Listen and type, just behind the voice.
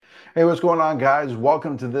Hey, what's going on, guys?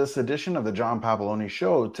 Welcome to this edition of the John Papaloni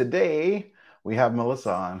Show. Today we have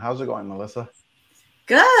Mellissa on. How's it going, Mellissa?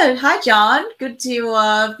 Good. Hi, John. Good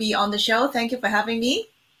to be on the show. Thank you for having me.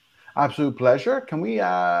 Absolute pleasure. Can we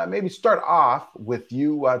maybe start off with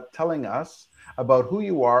you telling us about who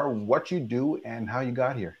you are, what you do, and how you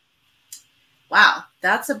got here? Wow,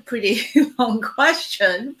 that's a pretty long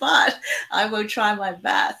question, but I will try my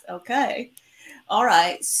best. Okay. All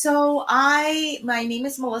right. My name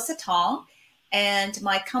is Mellissa Tong, and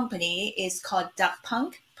my company is called Duck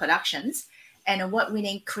Punk Productions, an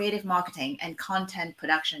award-winning creative marketing and content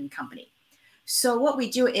production company. So what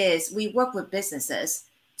we do is we work with businesses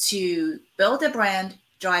to build a brand,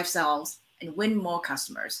 drive sales, and win more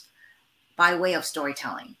customers by way of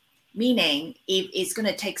storytelling. Meaning, if it's going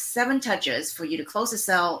to take 7 touches for you to close a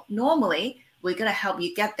sale, normally we're going to help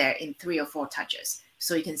you get there in 3 or 4 touches.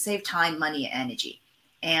 So you can save time, money, and energy.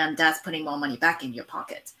 And that's putting more money back in your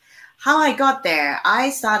pocket. How I got there, I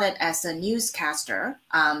started as a newscaster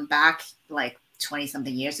back like 20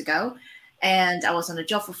 something years ago. And I was on the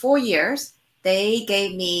job for 4 years. They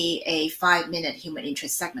gave me a 5 minute human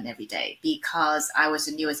interest segment every day because I was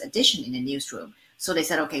the newest addition in the newsroom. So they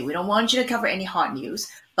said, okay, we don't want you to cover any hard news,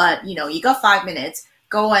 but you got 5 minutes.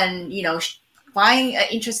 Go and find an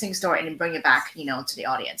interesting story and then bring it back, to the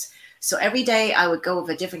audience. So every day I would go with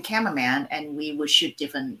a different cameraman and we would shoot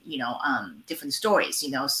different, different stories.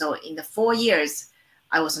 So in the 4 years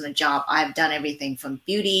I was on the job, I've done everything from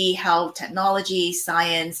beauty, health, technology,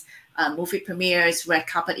 science, movie premieres, red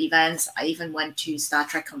carpet events. I even went to Star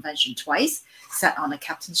Trek convention twice, sat on the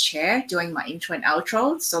captain's chair doing my intro and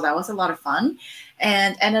outro. So that was a lot of fun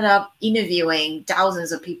and ended up interviewing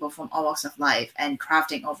thousands of people from all walks of life and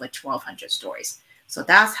crafting over 1,200 stories. So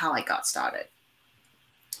that's how I got started.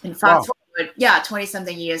 In fact, Wow. forward, yeah, 20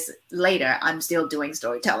 something years later, I'm still doing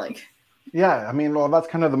storytelling. Yeah, I mean, well, that's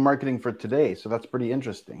kind of the marketing for today, so that's pretty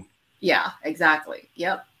interesting. Yeah, exactly.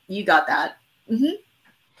 Yep, you got that. Hmm.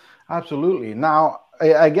 Absolutely. Now,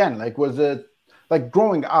 again, like, was it like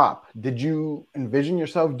growing up? Did you envision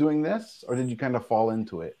yourself doing this, or did you kind of fall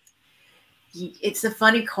into it? It's a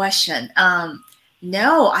funny question.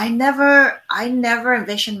 No, I never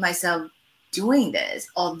envisioned myself doing this.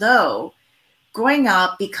 Although growing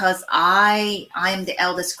up, because I am the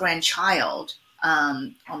eldest grandchild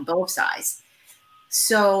on both sides.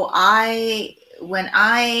 So when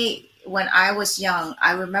I was young,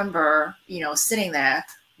 I remember sitting there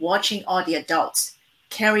watching all the adults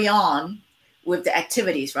carry on with the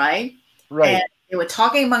activities, right? And Right. they were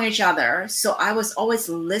talking among each other. So I was always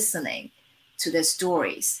listening to their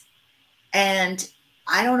stories. And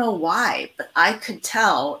I don't know why, but I could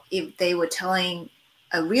tell if they were telling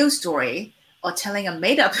a real story or telling a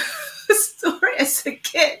made up story as a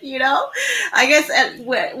kid. I guess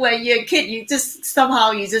when you're a kid, you just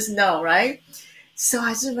know, right? So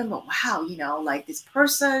I just remember, wow, like this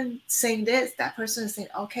person saying this, that person is saying,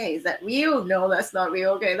 okay, is that real? No, that's not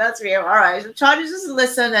real. Okay, that's real. All right. So try to just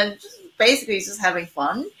listen and just basically just having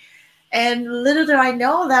fun. And little did I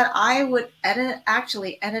know that I would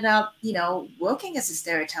actually ended up, working as a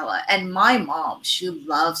storyteller. And my mom, she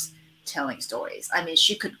loves telling stories. I mean,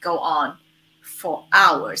 she could go on for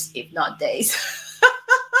hours, if not days.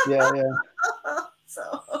 Yeah, yeah.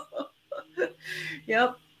 So,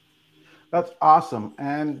 yep. That's awesome.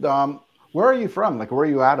 And where are you from? Like, where are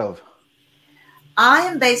you out of? I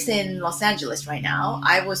am based in Los Angeles right now.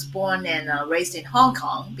 I was born and raised in Hong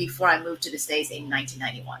Kong before I moved to the States in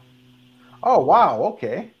 1991. Oh, wow.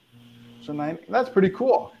 Okay. So that's pretty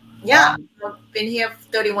cool. Yeah, I've been here for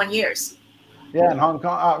 31 years. Yeah, in Hong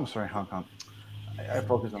Kong. Oh, I'm sorry, Hong Kong. I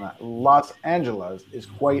focus on that. Los Angeles is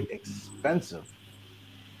quite expensive.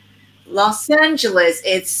 Los Angeles,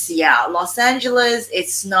 it's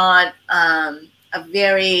not a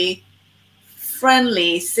very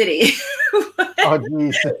friendly city. Oh,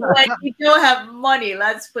 geez. When you don't have money,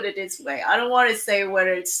 let's put it this way. I don't want to say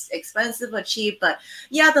whether it's expensive or cheap, but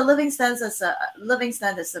yeah, the living standards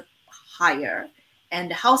are higher,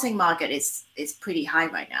 and the housing market is pretty high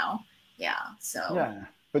right now. Yeah, so Yeah,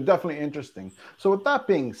 but definitely interesting. So with that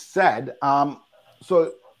being said,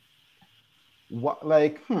 so what was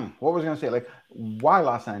I gonna say? Like, why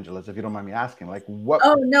Los Angeles, if you don't mind me asking? Like, what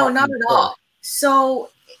oh no, brought not you at there? all. So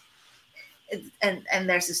and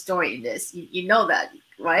there's a story in this. You know that,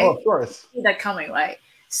 Oh, right? of course. See that coming, right?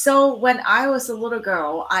 So when I was a little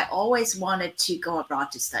girl, I always wanted to go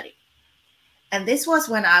abroad to study. And this was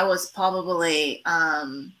when I was probably,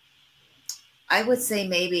 I would say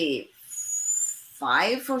maybe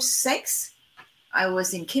 5 or 6. I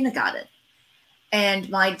was in kindergarten. And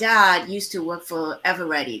my dad used to work for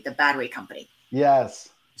Everready, the battery company. Yes.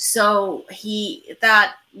 So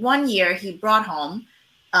that one year he brought home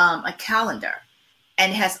a calendar,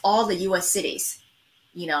 and it has all the U.S. cities,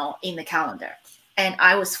 in the calendar. And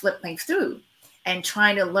I was flipping through and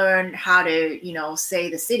trying to learn how to, say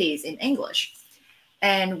the cities in English.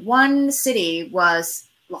 And one city was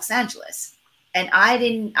Los Angeles, and I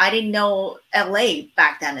didn't know LA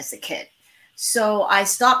back then as a kid. So I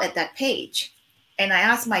stopped at that page, and I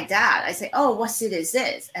asked my dad. I said, "Oh, what city is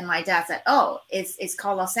this?" And my dad said, "Oh, it's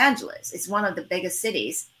called Los Angeles. It's one of the biggest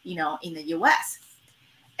cities, in the U.S."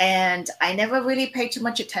 And I never really paid too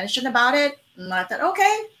much attention about it. And I thought,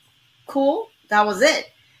 okay, cool, that was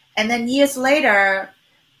it. And then years later,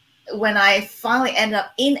 when I finally ended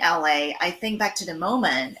up in LA, I think back to the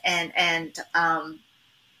moment, and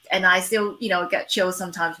I still, get chills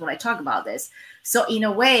sometimes when I talk about this. So in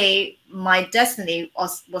a way, my destiny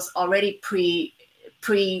was already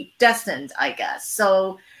predestined, I guess.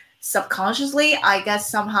 So subconsciously, I guess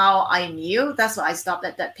somehow I knew. That's why I stopped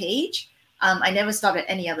at that page. I never stopped at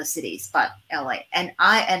any other cities but LA, and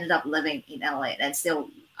I ended up living in LA, and still,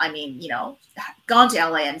 gone to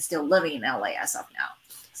LA and still living in LA as of now.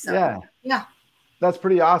 So yeah, that's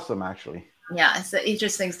pretty awesome, actually. Yeah, it's an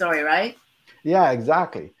interesting story, right? Yeah,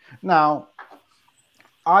 exactly. Now,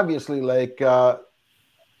 obviously, like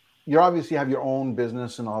you obviously have your own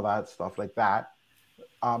business and all that stuff like that.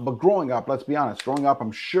 But growing up, let's be honest,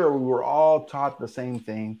 I'm sure we were all taught the same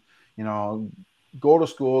thing. Go to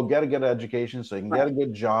school, get a good education so you can get a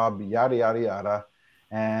good job, yada, yada, yada.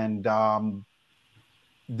 And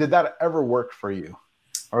did that ever work for you?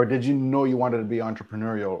 Or did you know you wanted to be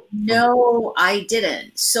entrepreneurial? No, I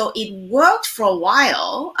didn't. So it worked for a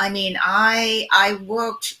while. I mean, I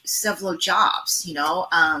worked several jobs,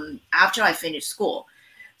 after I finished school.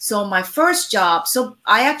 So my first job, so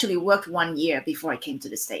I actually worked 1 year before I came to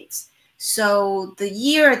the States. So the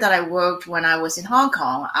year that I worked when I was in Hong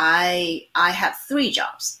Kong, I had 3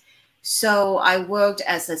 jobs. So I worked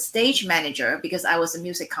as a stage manager because I was a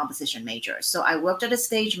music composition major. So I worked as a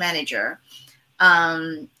stage manager.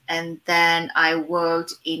 And then I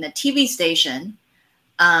worked in a TV station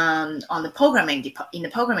on the programming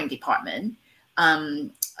department,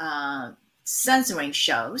 censoring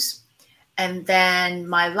shows. And then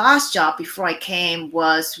my last job before I came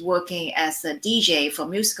was working as a DJ for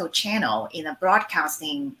musical channel in a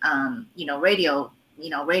broadcasting, radio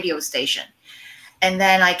station. And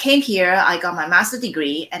then I came here, I got my master's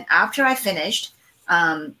degree. And after I finished,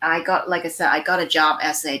 I got a job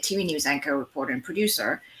as a TV news anchor, reporter, and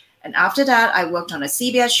producer. And after that, I worked on a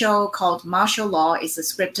CBS show called Martial Law. It's a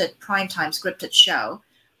primetime scripted show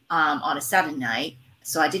on a Saturday night.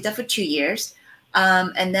 So I did that for 2 years.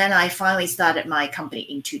 And then I finally started my company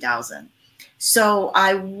in 2000. So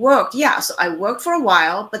I worked for a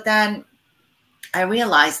while, but then I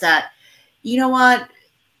realized that, you know what,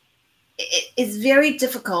 it's very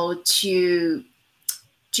difficult to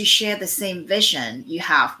share the same vision you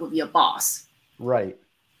have with your boss. Right.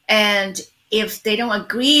 And if they don't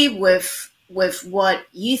agree with what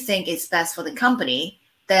you think is best for the company,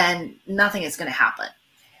 then nothing is going to happen.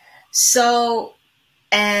 So,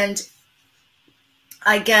 and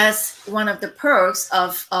I guess one of the perks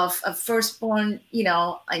of a firstborn,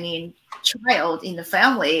 child in the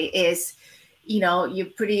family is, you're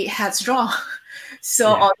pretty headstrong. So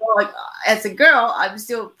although as a girl, I'm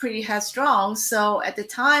still pretty headstrong. So at the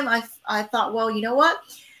time I thought, well, you know what,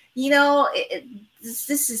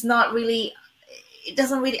 this is not really, it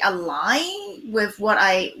doesn't really align with what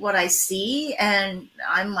I see. And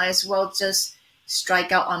I might as well just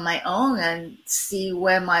strike out on my own and see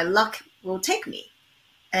where my luck will take me.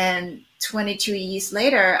 And 22 years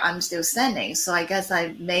later, I'm still standing. So I guess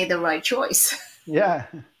I made the right choice. Yeah.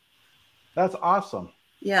 That's awesome.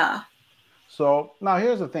 Yeah. So now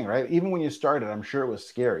here's the thing, right? Even when you started, I'm sure it was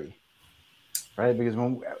scary, right? Because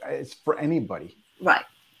it's for anybody. Right.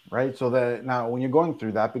 Right. So that now when you're going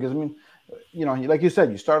through that, because like you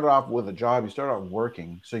said, you started off with a job, you started off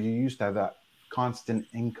working. So you used to have that constant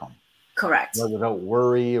income. Correct. Without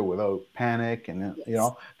worry or without panic. And,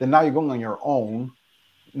 then now you're going on your own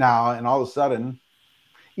now. And all of a sudden,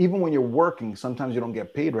 even when you're working, sometimes you don't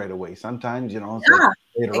get paid right away. Sometimes,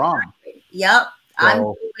 later on. Yep. So,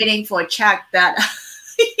 I'm waiting for a check that,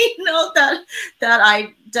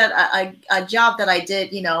 a job that I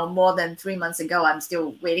did, more than 3 months ago. I'm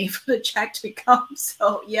still waiting for the check to come.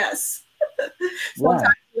 So yes,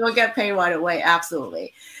 sometimes you don't get paid right away.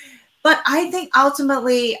 Absolutely. But I think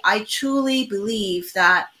ultimately, I truly believe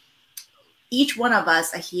that each one of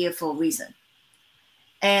us are here for a reason.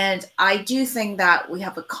 And I do think that we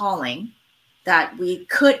have a calling that we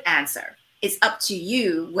could answer. It's up to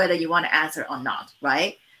you whether you want to answer or not,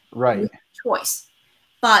 right? Right. Choice.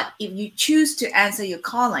 But if you choose to answer your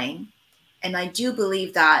calling, and I do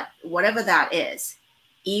believe that whatever that is,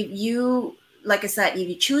 if you, like I said, if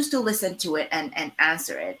you choose to listen to it and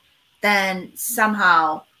answer it, then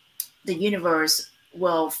somehow the universe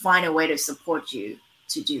will find a way to support you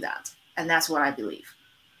to do that. And that's what I believe.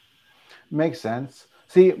 Makes sense.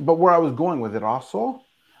 See, but where I was going with it also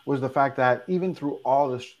was the fact that even through all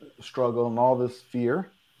this struggle and all this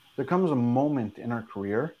fear, there comes a moment in our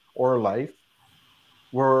career or life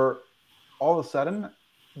where all of a sudden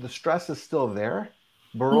the stress is still there,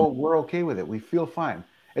 but we're okay with it. We feel fine.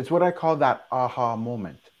 It's what I call that aha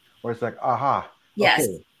moment, where it's like, aha, Yes,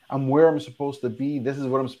 okay, I'm where I'm supposed to be. This is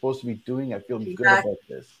what I'm supposed to be doing. I feel good exactly. about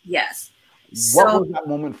this. Yes. What So, was that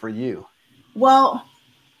moment for you? well,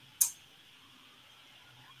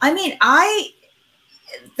 I mean,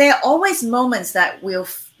 there are always moments that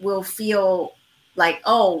will feel like,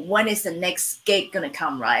 oh, when is the next gig gonna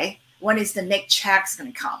come, right? When is the next check's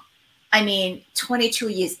gonna come? I mean, 22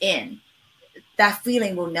 years in, that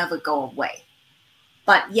feeling will never go away.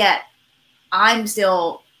 But yet, I'm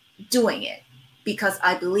still doing it because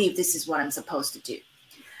I believe this is what I'm supposed to do.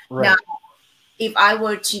 Now, Right. if I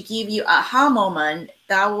were to give you a aha moment,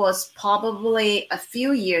 that was probably a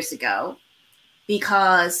few years ago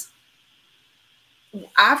because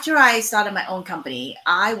after I started my own company,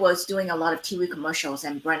 I was doing a lot of TV commercials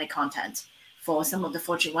and branded content for some of the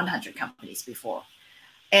Fortune 100 companies before.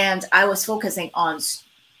 And I was focusing on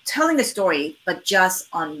telling the story, but just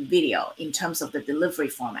on video in terms of the delivery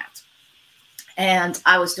format. And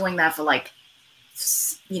I was doing that for like,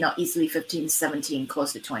 easily 15, 17,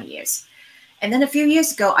 close to 20 years. And then a few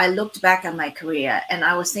years ago, I looked back at my career and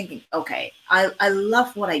I was thinking, okay, I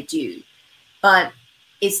love what I do, but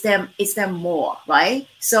is there more, right?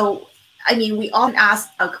 So I mean, we often ask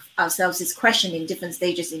ourselves this question in different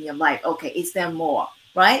stages in your life. Okay, is there more,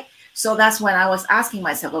 right? So that's when I was asking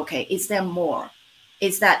myself, okay, is there more?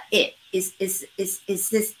 Is that it? Is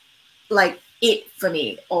this like it for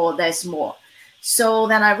me, or there's more? So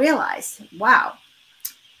then I realized, wow,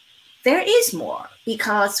 there is more,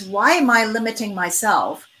 because why am I limiting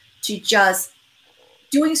myself to just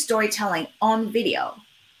doing storytelling on video,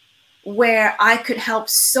 where I could help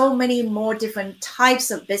so many more different types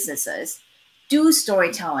of businesses do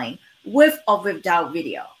storytelling with or without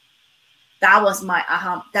video? That was my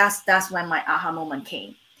aha. That's when my aha moment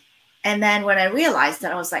came. And then when I realized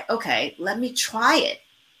that, I was like, okay, let me try it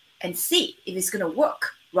and see if it's gonna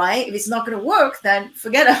work. Right? If it's not gonna work, then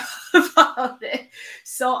forget about it.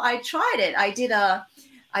 So I tried it.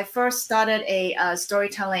 I first started a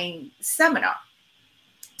storytelling seminar.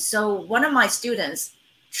 So one of my students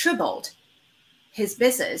tripled his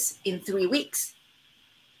business in 3 weeks.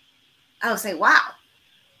 I was like, wow,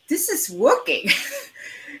 this is working.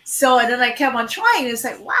 So, and then I kept on trying. It's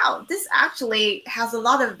like, wow, this actually has a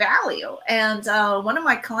lot of value. And one of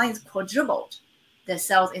my clients quadrupled their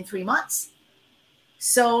sales in 3 months.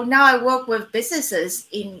 So now I work with businesses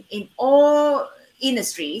in all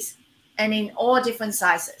industries and in all different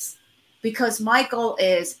sizes, because my goal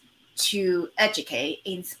is to educate,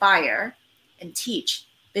 inspire, and teach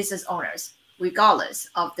business owners, regardless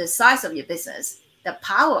of the size of your business, the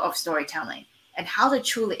power of storytelling and how to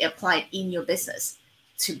truly apply it in your business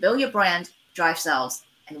to build your brand, drive sales,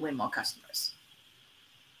 and win more customers.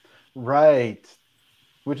 Right.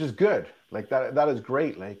 Which is good. Like that is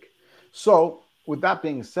great. Like, so with that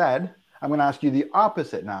being said, I'm going to ask you the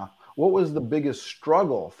opposite now. What was the biggest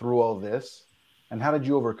struggle through all this, and how did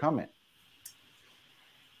you overcome it?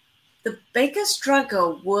 The biggest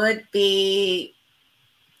struggle would be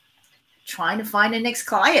trying to find the next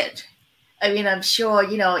client. I mean, I'm sure,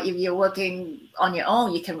 if you're working on your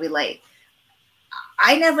own, you can relate.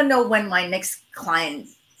 I never know when my next client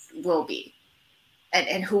will be,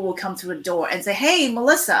 and who will come through the door and say, hey,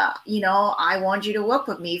 Mellissa, I want you to work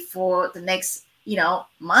with me for the next,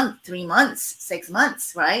 month, 3 months, 6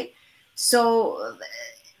 months, right? So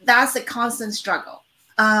that's a constant struggle.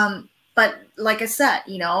 But like I said,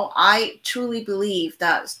 I truly believe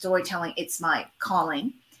that storytelling, it's my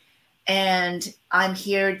calling, and I'm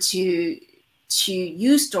here to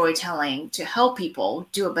use storytelling to help people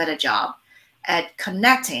do a better job at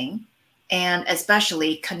connecting, and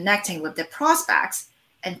especially connecting with the prospects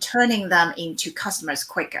and turning them into customers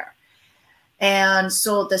quicker. And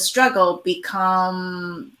so the struggles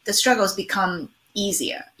become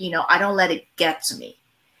easier. I don't let it get to me.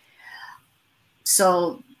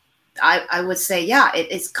 So I would say, yeah,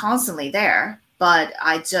 it's constantly there, but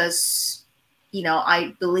I just,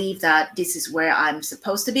 I believe that this is where I'm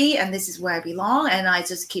supposed to be and this is where I belong. And I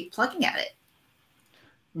just keep plugging at it.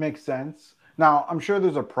 Makes sense. Now, I'm sure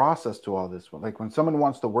there's a process to all this. Like when someone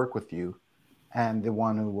wants to work with you, and they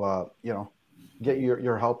want to, get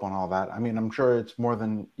your help on all that. I mean, I'm sure it's more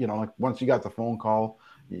than, like once you got the phone call,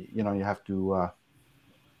 you have to,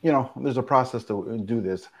 there's a process to do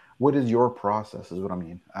this. What is your process? Is what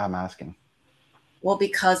I'm asking. Well,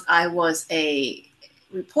 because I was a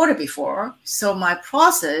reporter before, so my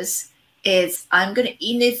process is I'm going to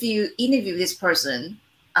interview this person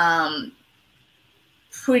um,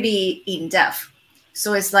 pretty in depth.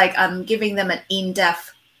 So it's like I'm giving them an in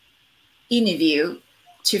depth interview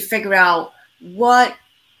to figure out what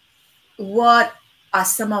are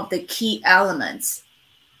some of the key elements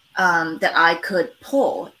that I could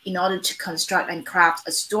pull in order to construct and craft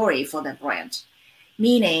a story for the brand.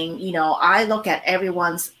 Meaning, I look at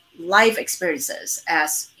everyone's life experiences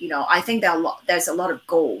as, I think there's a lot of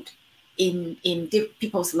gold in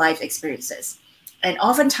people's life experiences. And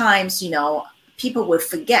oftentimes, people would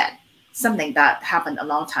forget something that happened a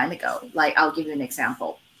long time ago. Like, I'll give you an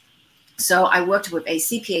example. So I worked with a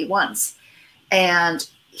CPA once, and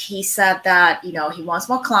he said that, he wants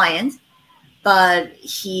more clients, but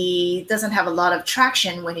he doesn't have a lot of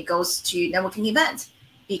traction when he goes to networking events,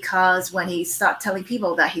 because when he starts telling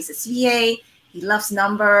people that he's a CPA, he loves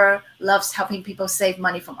number, loves helping people save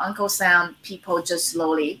money from Uncle Sam, people just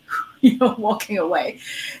slowly, walking away.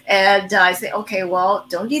 And I say, okay, well,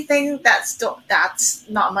 don't you think that's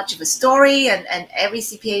not much of a story? And every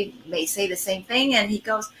CPA may say the same thing. And he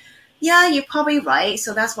goes, yeah, you're probably right.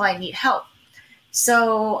 So that's why I need help.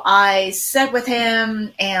 So I sat with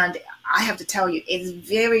him, and I have to tell you, it's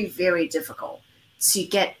very, very difficult to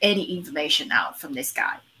get any information out from this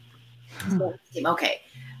guy. So, okay,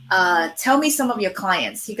 tell me some of your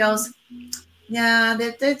clients. He goes, yeah,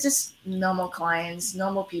 they're just normal clients,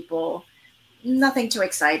 normal people, nothing too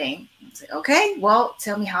exciting. I say, okay, well,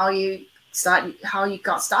 tell me how you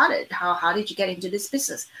got started. How did you get into this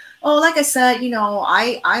business? Oh, like I said,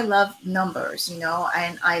 I love numbers,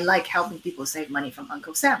 and I like helping people save money from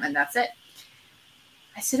Uncle Sam, and that's it.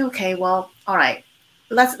 I said, okay, well, all right.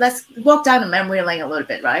 Let's walk down the memory lane a little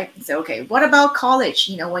bit, right? And say, okay, what about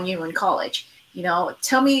college? When you were in college,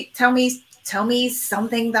 tell me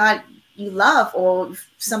something that you love or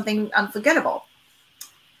something unforgettable.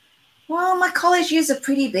 Well, my college years are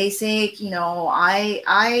pretty basic. I'm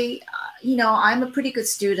a pretty good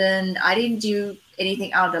student. I didn't do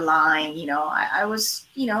anything out of the line.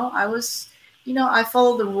 I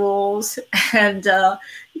followed the rules, and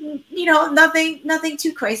nothing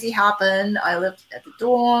too crazy happened. I lived at the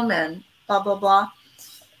dorm and blah blah blah.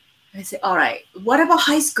 I said, all right, what about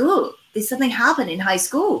high school? Did something happen in high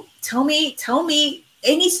school? Tell me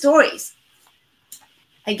any stories.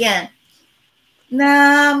 Again,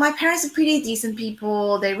 nah, my parents are pretty decent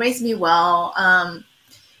people. They raised me well. I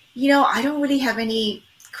don't really have any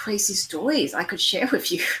crazy stories I could share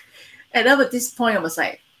with you. And up at this point, I was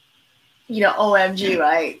like, OMG,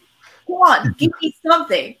 right? Come on, give me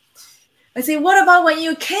something. I say, what about when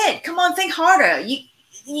you're a kid? Come on, think harder.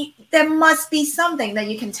 There must be something that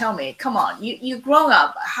you can tell me. Come on, you're grown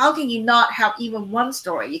up. How can you not have even one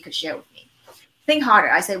story you could share with me? Think harder.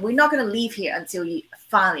 I said, we're not going to leave here until you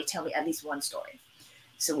finally tell me at least one story.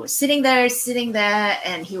 So we're sitting there,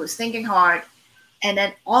 and he was thinking hard. And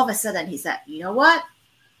then all of a sudden he said, you know what?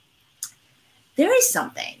 There is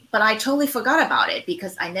something, but I totally forgot about it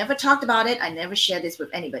because I never talked about it. I never shared this with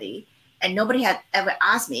anybody, and nobody had ever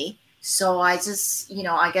asked me. So I just,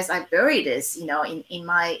 I guess I buried this,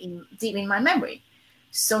 deep in my memory.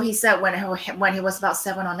 So he said when he was about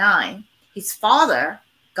 7 or 9, his father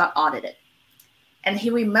got audited, and he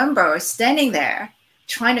remembers standing there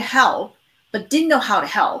trying to help, but didn't know how to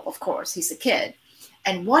help. Of course, he's a kid,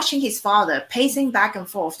 and watching his father pacing back and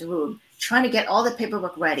forth the room, trying to get all the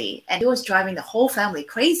paperwork ready. And he was driving the whole family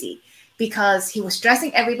crazy because he was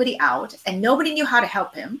stressing everybody out and nobody knew how to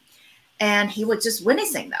help him. And he was just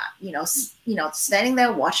witnessing that, standing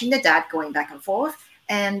there watching the dad going back and forth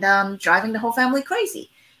and driving the whole family crazy.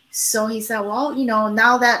 So he said, well,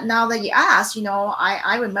 now that you asked,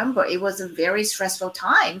 I remember it was a very stressful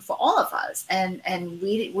time for all of us. And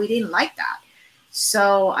we didn't like that.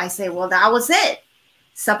 So I say, well, that was it.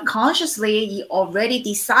 Subconsciously, you already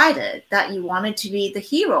decided that you wanted to be the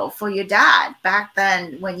hero for your dad back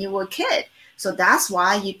then when you were a kid. So that's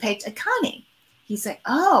why you picked accounting. He's like,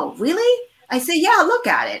 oh, really? I said, yeah, look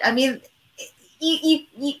at it. I mean,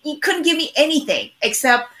 you couldn't give me anything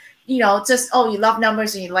except, just, oh, you love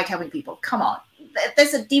numbers and you like helping people. Come on.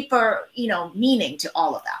 There's a deeper, meaning to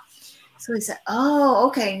all of that. So he said, oh,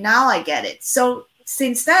 okay, now I get it. So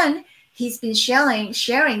since then, he's been sharing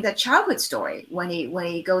the childhood story when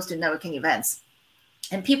he goes to networking events,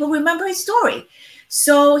 and people remember his story.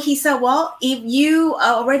 So he said, well, if you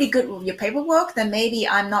are already good with your paperwork, then maybe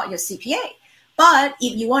I'm not your CPA. But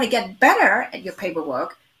if you want to get better at your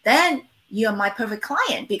paperwork, then you're my perfect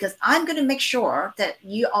client, because I'm going to make sure that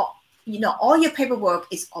all your paperwork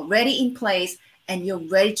is already in place and you're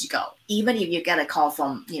ready to go, even if you get a call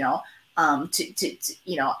from, the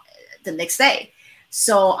next day.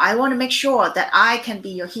 So I want to make sure that I can be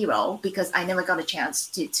your hero, because I never got a chance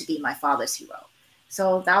to be my father's hero.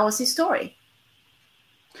 So that was his story.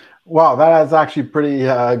 Wow, that is actually pretty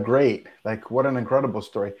great. Like, what an incredible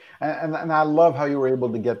story. And I love how you were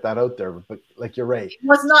able to get that out there. But like, you're right. It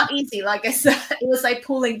was not easy. Like I said, it was like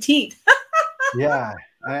pulling teeth. Yeah.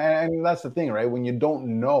 And that's the thing, right? When you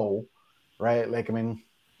don't know, right? Like, I mean,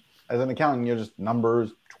 as an accountant, you're just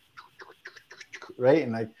numbers, right?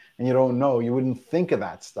 And you don't know, you wouldn't think of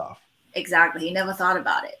that stuff. Exactly. He never thought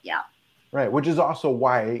about it. Yeah. Right. Which is also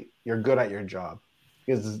why you're good at your job,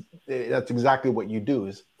 because that's exactly what you do,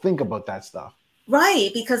 is think about that stuff. Right.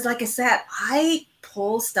 Because like I said, I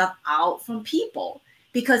pull stuff out from people,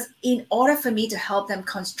 because in order for me to help them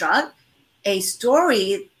construct a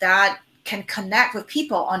story that can connect with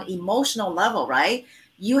people on emotional level, right?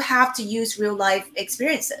 You have to use real life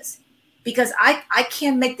experiences, because I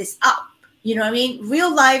can't make this up. You know what I mean?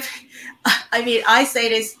 Real life, I mean, I say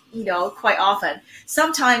this, quite often.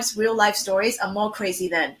 Sometimes real life stories are more crazy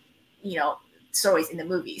than, stories in the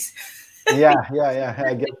movies. Yeah,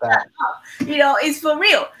 I get that. It's for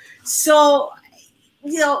real. So,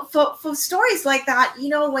 for stories like that,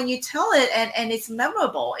 when you tell it and it's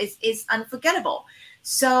memorable, it's unforgettable.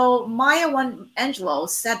 So Maya Angelou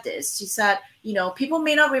said this. She said, people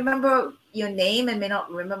may not remember your name and may not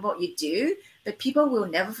remember what you do, but people will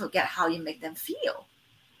never forget how you make them feel.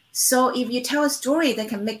 So if you tell a story that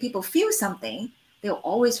can make people feel something, they'll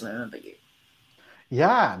always remember you.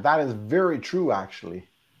 Yeah, that is very true, actually.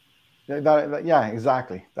 Yeah,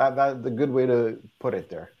 exactly. That's a good way to put it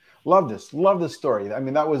there. Love this story. I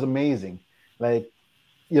mean, that was amazing. Like,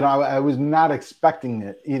 I was not expecting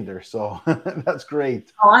it either. So that's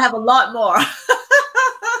great. Oh, I have a lot more.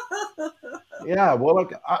 Yeah, well,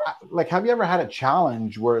 like, have you ever had a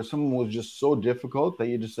challenge where someone was just so difficult that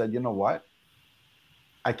you just said, you know what,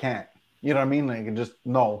 I can't. You know what I mean? Like, just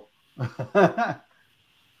no.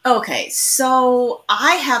 Okay, so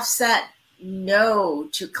I have said no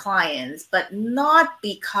to clients, but not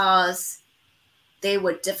because they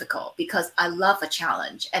were difficult, because I love a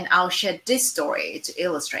challenge. And I'll share this story to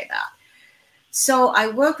illustrate that. So I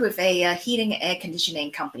worked with a heating and air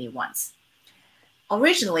conditioning company once.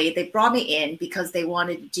 Originally, they brought me in because they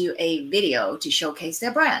wanted to do a video to showcase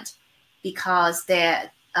their brand, because their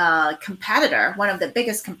competitor, one of the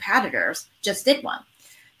biggest competitors, just did one.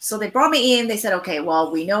 So they brought me in. They said, okay, well,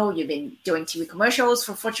 we know you've been doing TV commercials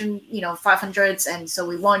for Fortune, 500s. And so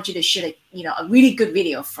we want you to shoot a really good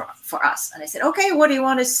video for us. And I said, okay, what do you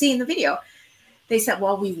want to see in the video? They said,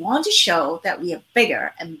 well, we want to show that we are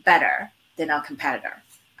bigger and better than our competitor.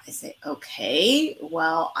 I said, okay,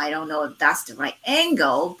 well, I don't know if that's the right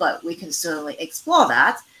angle, but we can certainly explore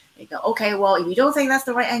that. They go, okay, well, if you don't think that's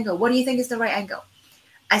the right angle, what do you think is the right angle?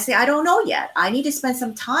 I say, I don't know yet. I need to spend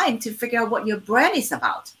some time to figure out what your brand is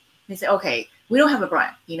about. They say, okay, we don't have a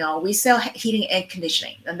brand. We sell heating and air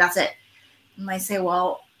conditioning, and that's it. And I say,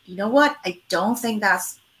 well, you know what? I don't think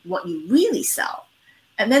that's what you really sell.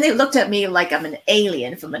 And then they looked at me like I'm an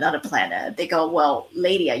alien from another planet. They go, well,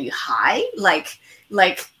 lady, are you high? Like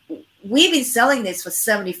we've been selling this for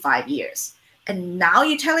 75 years. And now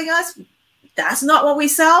you're telling us that's not what we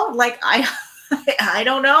sell? Like, I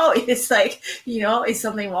don't know. It's like, is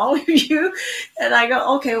something wrong with you? And I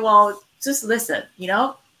go, okay, well, just listen,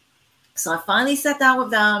 So I finally sat down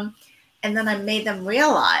with them, and then I made them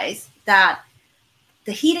realize that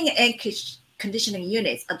the heating and air conditioning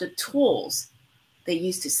units are the tools they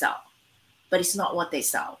use to sell, but it's not what they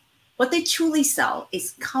sell. What they truly sell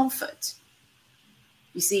is comfort.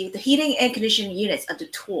 You see, the heating and air conditioning units are the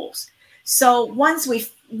tools. So once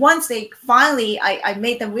they finally, I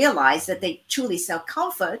made them realize that they truly sell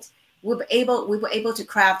comfort, we were able to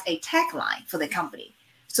craft a tagline for the company.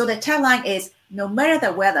 So the tagline is, no matter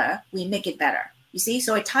the weather, we make it better. You see,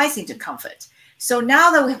 so it ties into comfort. So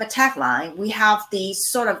now that we have a tagline, we have the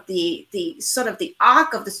sort of the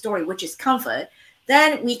arc of the story, which is comfort.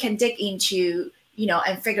 Then we can dig into,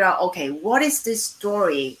 and figure out, okay, what is this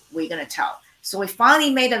story we're going to tell? So we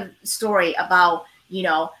finally made a story about,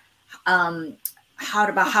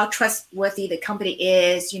 how trustworthy the company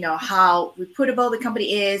is, how reputable the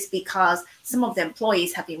company is, because some of the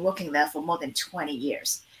employees have been working there for more than 20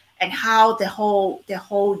 years, and how the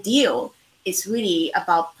whole deal is really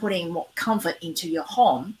about putting more comfort into your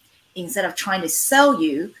home instead of trying to sell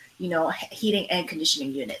you, heating and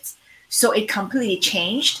conditioning units. So it completely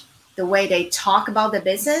changed the way they talk about the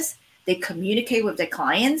business. they communicate with their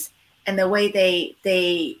clients, and the way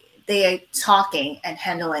they are talking and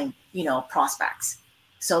handling, prospects.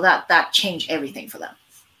 So that changed everything for them.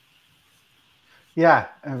 Yeah,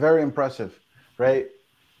 and very impressive, right?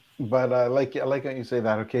 But I like how you say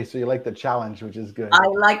that. Okay, so you like the challenge, which is good. I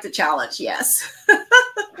like the challenge. Yes.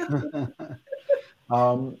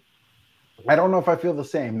 um, I don't know if I feel the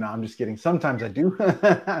same. No, I'm just kidding. Sometimes I do.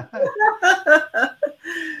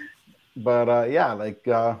 But yeah, like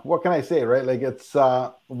what can I say, right? Like it's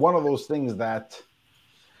one of those things that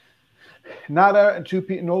not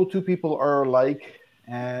no two people are alike,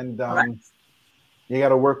 and Correct. you got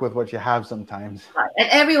to work with what you have sometimes. Right. And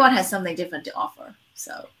everyone has something different to offer.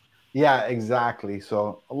 So Yeah, exactly.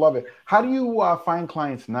 So I love it. How do you find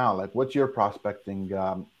clients now? Like, what's your prospecting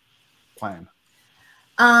plan?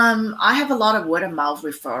 I have a lot of word of mouth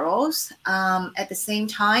referrals. At the same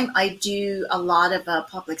time, I do a lot of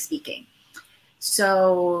public speaking.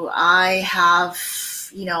 So I have,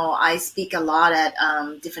 I speak a lot at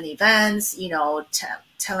different events,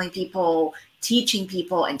 telling people, teaching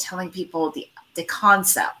people, and telling people the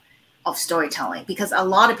concept of storytelling, because a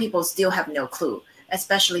lot of people still have no clue,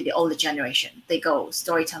 especially the older generation. They go,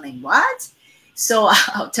 storytelling, what? So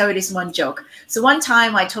I'll tell you this one joke. So one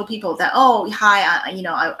time I told people that, oh, hi,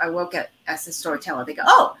 I work as a storyteller. They go,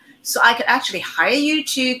 oh, so I could actually hire you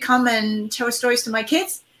to come and tell stories to my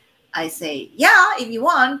kids? I say, yeah, if you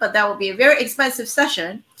want, but that would be a very expensive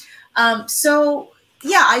session. So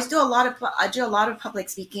yeah, I do a lot of public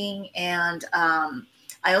speaking, and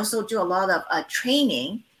I also do a lot of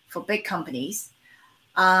training for big companies.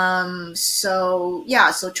 So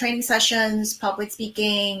yeah, so training sessions, public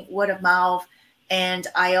speaking, word of mouth, and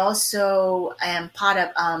I also am part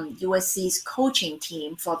of USC's coaching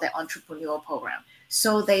team for the entrepreneurial program.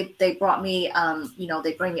 So they brought me,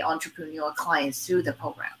 they bring me entrepreneurial clients through the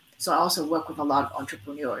program. So I also work with a lot of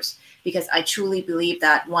entrepreneurs, because I truly believe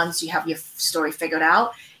that once you have your story figured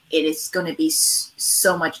out, it is going to be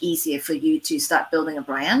so much easier for you to start building a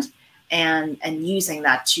brand and using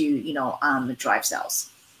that to drive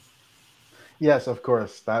sales. Yes, of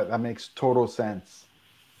course. That makes total sense.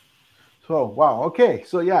 So wow, okay.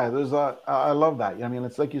 So yeah, there's a I love that. I mean,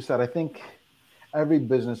 it's like you said, I think every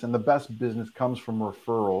business and the best business comes from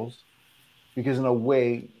referrals because in a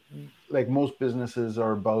way, like most businesses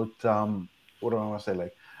are about what do I want to say?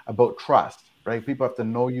 Like about trust, right? People have to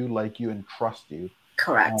know you, like you, and trust you.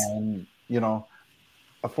 Correct. And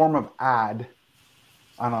a form of ad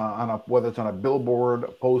on a whether it's on a billboard,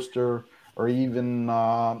 a poster, or even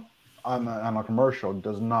on a commercial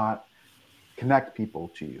does not connect people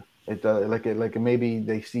to you. It like maybe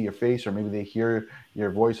they see your face or maybe they hear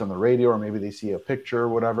your voice on the radio or maybe they see a picture or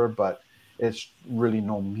whatever, but it's really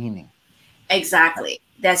no meaning. Exactly.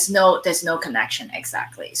 There's no connection.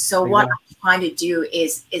 Exactly. So what Exactly. I'm trying to do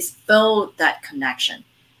is build that connection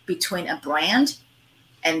between a brand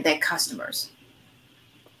and their customers.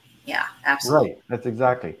 Yeah, absolutely. Right. That's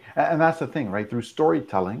exactly. And that's the thing, right? Through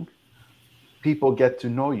storytelling, people get to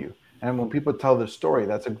know you. And when people tell their story,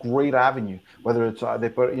 that's a great avenue. Whether it's they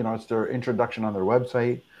put, it's their introduction on their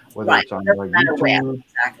website, whether Right. it's on Doesn't like matter where. YouTube,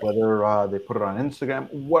 Exactly. whether they put it on Instagram,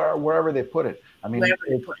 wherever they put it. I mean, Wherever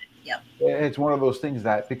they put it. Yep. it's one of those things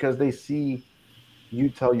that because they see you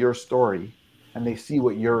tell your story and they see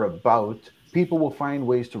what you're about, people will find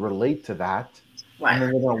ways to relate to that, and Right.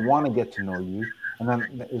 then they're going to want to get to know you, and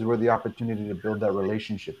then is where the opportunity to build that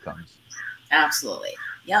relationship comes. Absolutely.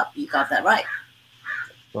 Yep. You got that right.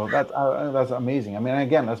 So that's amazing. I mean,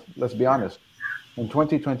 again, let's be honest. In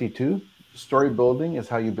 2022, story building is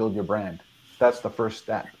how you build your brand. That's the first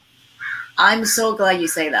step. I'm so glad you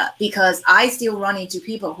say that, because I still run into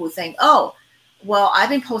people who think, oh, well, I've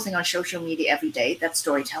been posting on social media every day. That's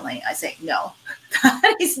storytelling. I say, no,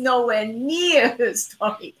 that is nowhere near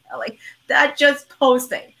storytelling. That's just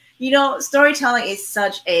posting. Storytelling is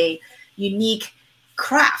such a unique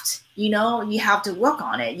craft. You have to work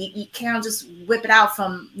on it. You can't just whip it out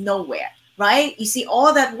from nowhere, right? You see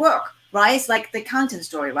all that work, right? It's like the content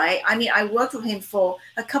story, right? I mean, I worked with him for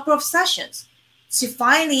a couple of sessions to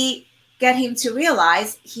finally get him to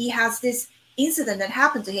realize he has this incident that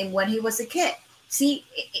happened to him when he was a kid. See,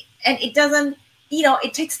 and it doesn't,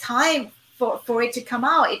 it takes time for it to come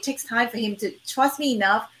out. It takes time for him to trust me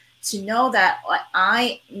enough to know that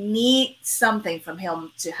I need something from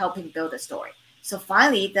him to help him build a story. So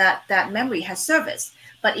finally, that memory has surfaced.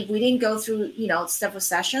 But if we didn't go through, several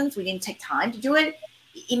sessions, we didn't take time to do it,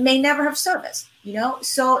 it may never have surfaced.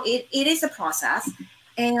 So it is a process,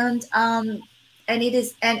 and it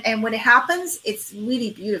is, and when it happens, it's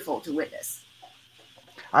really beautiful to witness.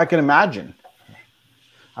 I can imagine.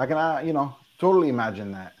 I can, totally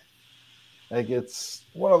imagine that. Like it's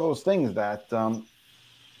one of those things that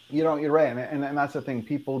you're right, and that's the thing.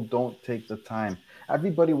 People don't take the time.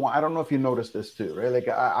 Everybody want. I don't know if you noticed this too, right? Like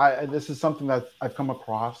this is something that I've come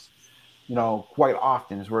across, quite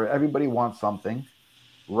often, is where everybody wants something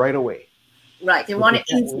right away, Right. They but want they it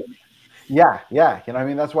can't. instant. Yeah, yeah. You know what I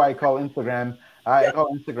mean? That's why I call Instagram. I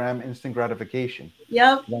call Instagram instant gratification.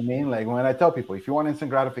 Yep. You know what I mean? Like when I tell people, if you want instant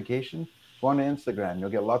gratification, go on to Instagram. You'll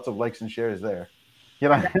get lots of likes and shares there. You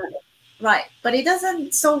know? Right. But it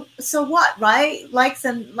doesn't. So what? Right? Likes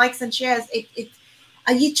and shares. It.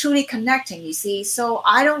 Are you truly connecting? You see. So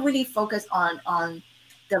I don't really focus on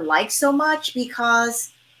the likes so much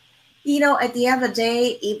because at the end of the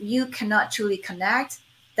day, if you cannot truly connect,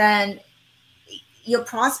 then your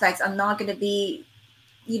prospects are not going to be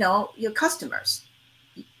your customers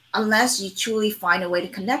unless you truly find a way to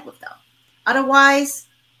connect with them. Otherwise,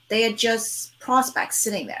 they are just prospects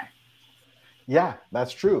sitting there. Yeah,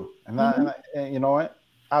 that's true. And that, Mhm. and you know what?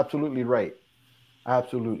 Absolutely right.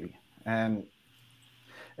 Absolutely. And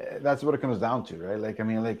that's what it comes down to, right? Like, I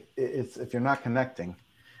mean, like it's if you're not connecting.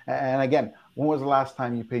 And again, when was the last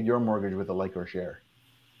time you paid your mortgage with a like or share,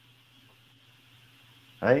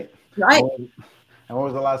 right? And Right. when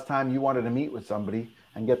was the last time you wanted to meet with somebody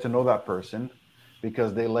and get to know that person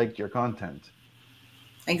because they liked your content?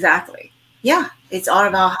 Exactly. Yeah. It's all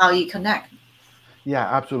about how you connect. Yeah,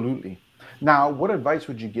 absolutely. Now, what advice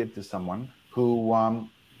would you give to someone who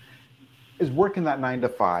is working that 9 to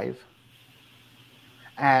 5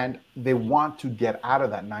 and they want to get out of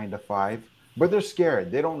that 9 to 5, but they're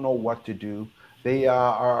scared. They don't know what to do. They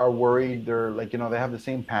are worried. They're like, they have the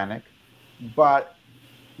same panic, but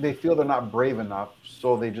they feel they're not brave enough.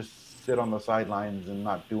 So they just sit on the sidelines and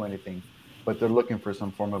not do anything. But they're looking for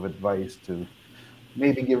some form of advice to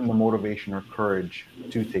maybe give them the motivation or courage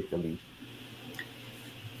to take the leap.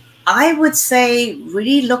 I would say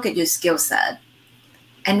really look at your skill set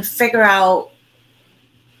and figure out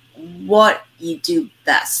what you do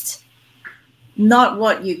best, not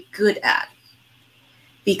what you're good at.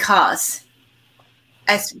 Because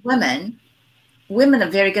as women are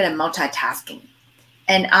very good at multitasking.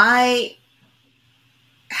 And I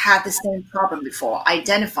had the same problem before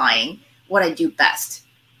identifying what I do best.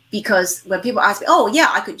 Because when people ask me, oh yeah,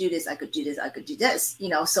 I could do this, I could do this, I could do this,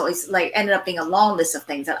 so it's like ended up being a long list of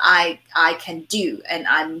things that I can do and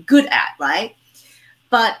I'm good at, right?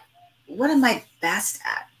 But what am I best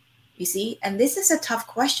at? You see, and this is a tough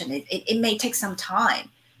question. It may take some time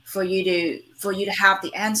for you to have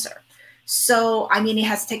the answer. So I mean, it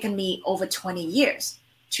has taken me over 20 years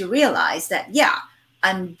to realize that yeah,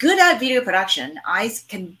 I'm good at video production. I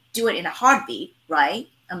can do it in a heartbeat, right?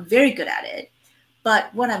 I'm very good at it.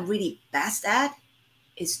 But what I'm really best at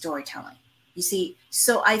is storytelling. You see,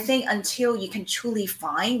 so I think until you can truly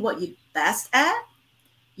find what you're best at,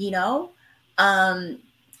 you know, um,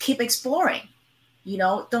 keep exploring.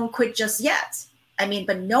 Don't quit just yet. I mean,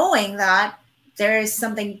 but knowing that there is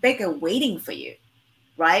something bigger waiting for you,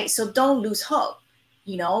 right? So don't lose hope.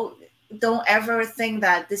 You know, don't ever think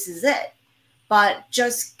that this is it, but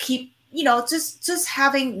just keep, just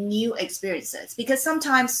having new experiences, because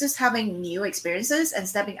sometimes just having new experiences and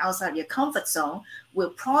stepping outside your comfort zone will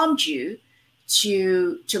prompt you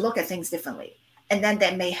to look at things differently, and then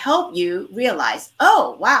that may help you realize,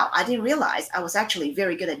 oh wow, I didn't realize I was actually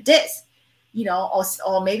very good at this,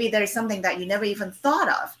 or maybe there's something that you never even thought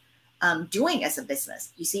of doing as a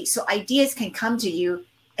business. You see, so ideas can come to you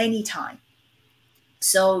anytime.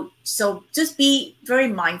 So just be very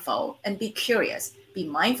mindful and be curious. Be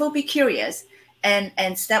mindful, be curious,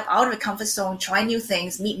 and step out of the comfort zone, try new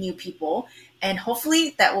things, meet new people, and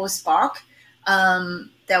hopefully that will spark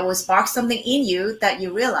something in you that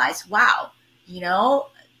you realize, wow, you know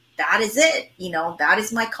that is it, that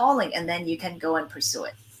is my calling, and then you can go and pursue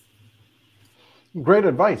it. Great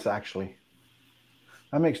advice, actually.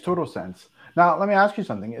 That makes total sense. Now, let me ask you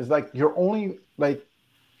something. Is like you're only like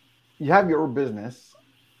you have your business,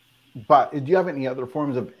 but do you have any other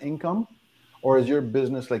forms of income, or is your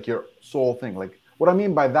business like your sole thing? Like what I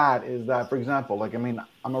mean by that is that, for example, like I mean,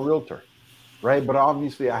 I'm a realtor, right? But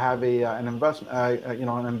obviously, I have an investment,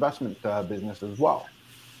 an investment business as well,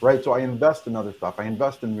 right? So I invest in other stuff. I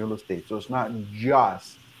invest in real estate. So it's not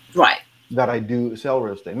just Right. that I do sell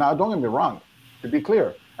real estate. Now, don't get me wrong. To be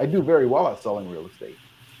clear, I do very well at selling real estate.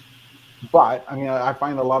 But I mean, I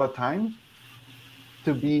find a lot of times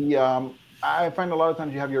to be, I find a lot of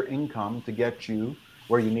times you have your income to get you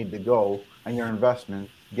where you need to go, and your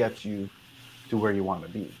investments get you to where you want to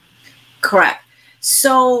be. Correct.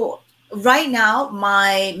 So right now,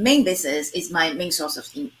 my main business is my main source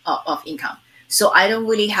of income. So I don't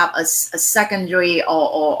really have a secondary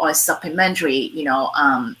or a supplementary,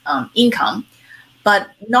 income. But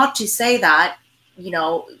not to say that,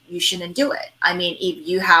 you shouldn't do it. I mean, if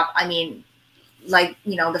you have, I mean, like,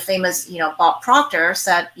 the famous, Bob Proctor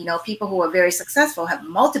said, people who are very successful have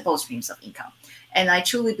multiple streams of income. And I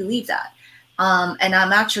truly believe that. And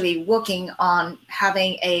I'm actually working on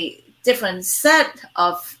having a different set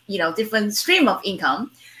of, different stream of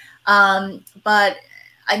income. But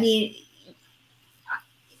I mean,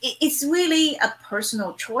 it's really a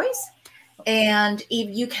personal choice. And if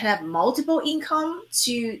you can have multiple income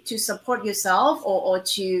to support yourself, or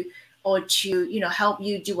to help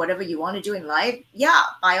you do whatever you want to do in life, yeah,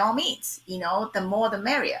 by all means, the more the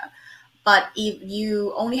merrier. But if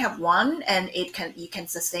you only have one and you can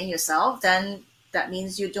sustain yourself, then that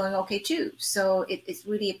means you're doing okay too. So it's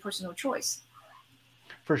really a personal choice.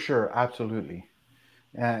 For sure, absolutely.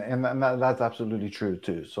 That's absolutely true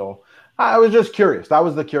too. So I was just curious. That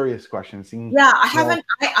was the curious question. Seeing, Yeah, I you know, haven't.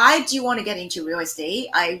 I do want to get into real estate.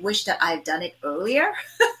 I wish that I had done it earlier.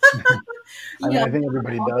 I you mean, know, I think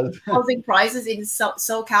everybody does. housing prices in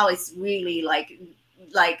SoCal is really like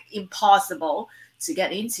impossible to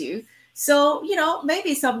get into. So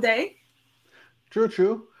maybe someday, True,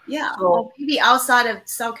 true. yeah, or So maybe outside of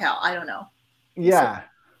SoCal. I don't know. We'll see. yeah,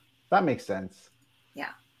 that makes sense. Yeah.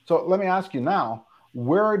 So let me ask you now,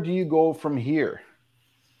 where do you go from here?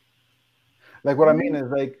 Like what I mean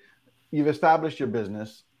is like you've established your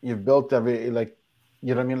business, you've built like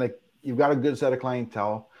you know what I mean, like you've got a good set of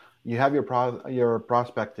clientele, you have your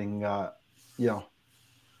prospecting you know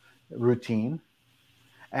routine,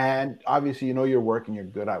 and obviously you know your work and you're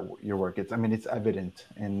good at your work. It's I mean it's evident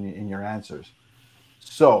in your answers.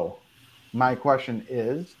 So my question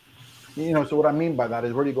is, so what I mean by that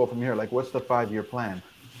is where do you go from here? Like what's the 5-year plan?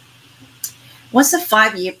 What's the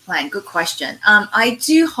 5-year plan? Good question. I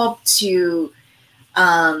do hope to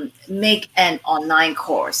make an online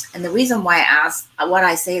course. And the reason why what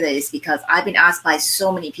I say that is because I've been asked by so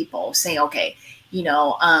many people saying, okay,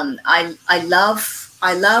 I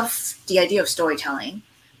love the idea of storytelling,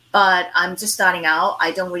 but I'm just starting out.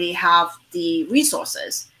 I don't really have the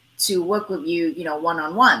resources to work with you, one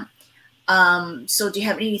on one. So do you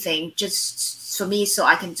have anything just for me so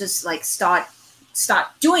I can just like start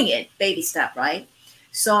doing it baby step, right?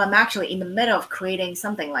 So I'm actually in the middle of creating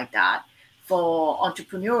something like that for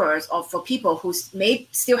entrepreneurs or for people who may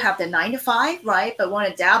still have their 9 to 5, right, but want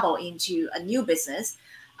to dabble into a new business,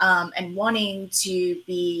 and wanting to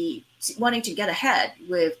get ahead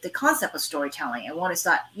with the concept of storytelling and want to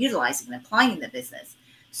start utilizing and applying in the business.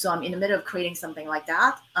 So I'm in the middle of creating something like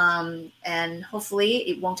that, and hopefully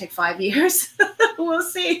it won't take 5 years. We'll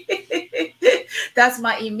see. That's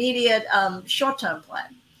my immediate short-term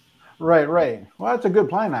plan. Right, right. Well, that's a good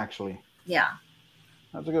plan actually. Yeah.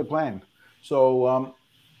 That's a good plan. So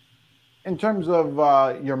in terms of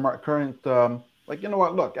your current like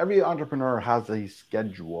look, every entrepreneur has a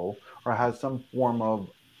schedule or has some form of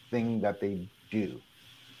thing that they do.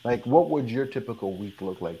 Like what would your typical week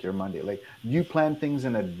look like, your Monday? Like do you plan things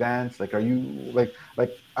in advance? Like are you like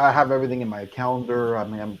I have everything in my calendar. I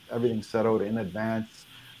mean everything's set out in advance.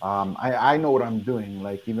 I know what I'm doing,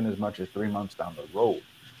 like even as much as 3 months down the road.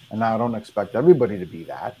 And I don't expect everybody to be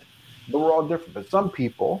that, but we're all different. But some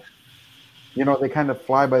people, they kind of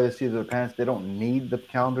fly by the seat of their pants. They don't need the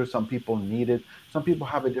calendar. Some people need it. Some people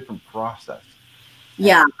have a different process. And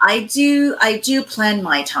Yeah, I do plan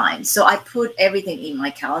my time. So I put everything in my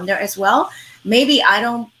calendar as well. Maybe I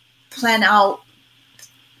don't plan out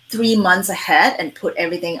 3 months ahead and put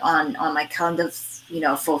everything on my calendar,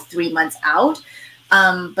 for 3 months out.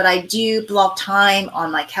 But I do block time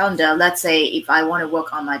on my calendar. Let's say if I want to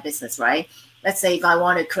work on my business, right? Let's say if I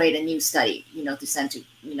want to create a new study, to send to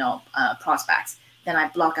prospects, then I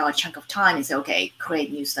block out a chunk of time and say, okay, create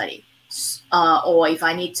new study. Or if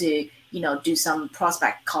I need to, do some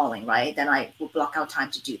prospect calling, right? Then I will block out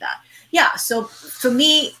time to do that. Yeah. So for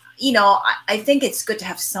me, I think it's good to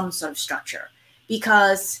have some sort of structure,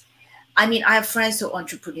 because I mean, I have friends who are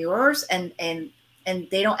entrepreneurs, and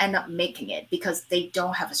they don't end up making it because they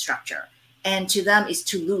don't have a structure. And to them, it's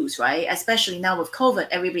to lose, right? Especially now with COVID,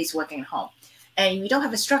 everybody's working at home. And if you don't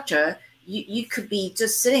have a structure, you could be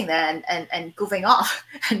just sitting there and goofing off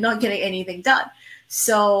and not getting anything done.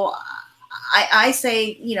 So I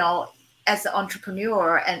say, as an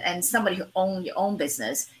entrepreneur and somebody who owns your own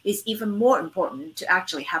business, it's even more important to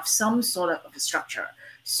actually have some sort of a structure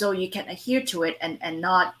so you can adhere to it and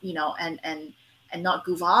not, and not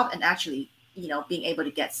goof off, and actually, being able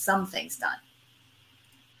to get some things done.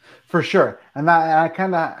 for sure. And I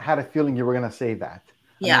kind of had a feeling you were going to say that.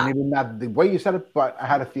 I mean, Yeah. maybe not the way you said it, but I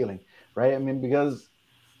had a feeling, right? I mean, because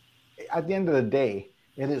at the end of the day,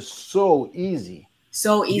 it is so easy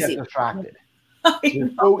So to get easy. distracted. I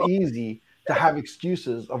It's so know. easy to have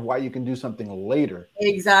excuses of why you can do something later,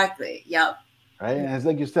 Exactly. Yep. right? And it's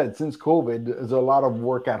like you said, since COVID, there's a lot of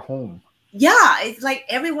work at home. Yeah, it's like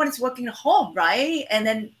everyone is working at home, right? And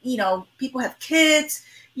then, people have kids,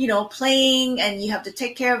 playing, and you have to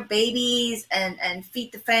take care of babies and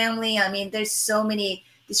feed the family. I mean, there's so many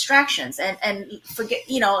distractions, and forget,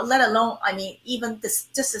 let alone, I mean, even this,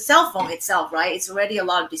 just the cell phone itself, right? It's already a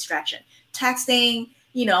lot of distraction. Texting,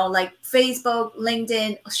 like Facebook,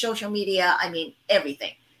 LinkedIn, social media, I mean,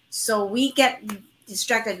 everything. So we get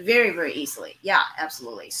distracted very, very easily. Yeah,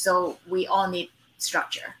 absolutely. So we all need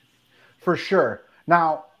structure. For sure.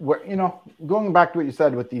 Now, going back to what you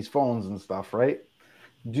said with these phones and stuff, right?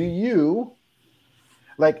 Do you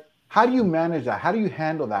like, how do you manage that? How do you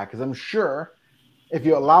handle that? Because I'm sure if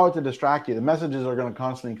you allow it to distract you, the messages are going to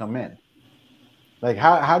constantly come in. Like,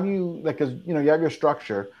 how do you, like, because, you have your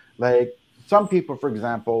structure. Like, some people, for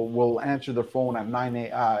example, will answer their phone at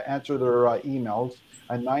answer their emails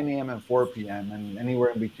at 9 a.m. and 4 p.m. and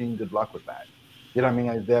anywhere in between. Good luck with that. You know what I mean?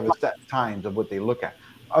 Like, they have a set times of what they look at.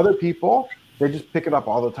 Other people, they just pick it up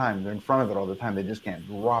all the time. They're in front of it all the time. They just can't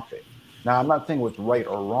drop it. Now, I'm not saying what's right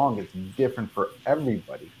or wrong. It's different for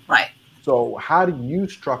everybody. Right. So, how do you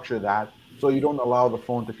structure that so you don't allow the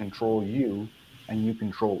phone to control you and you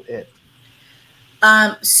control it?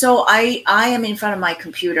 So I am in front of my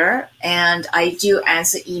computer and I do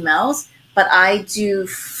answer emails, but I do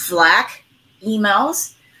flag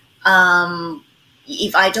emails.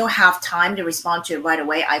 If I don't have time to respond to it right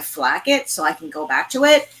away, I flag it so I can go back to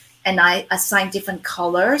it, and I assign different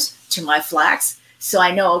colors to my flags. So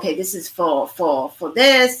I know, okay, this is for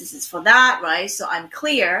this is for that, right? So I'm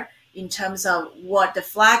clear in terms of what the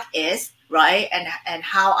flag is, right, and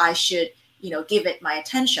how I should give it my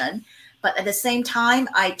attention. But at the same time,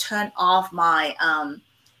 I turn off my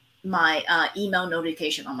email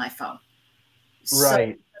notification on my phone. So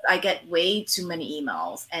Right. I get way too many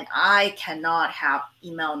emails, and I cannot have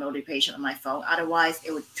email notification on my phone. Otherwise,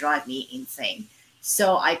 it would drive me insane.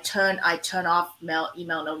 So I turn off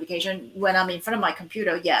email notification when I'm in front of my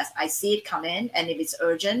computer. Yes, I see it come in, and if it's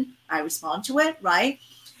urgent, I respond to it. Right.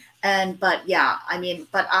 But yeah, I mean,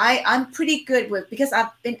 but I'm pretty good with, because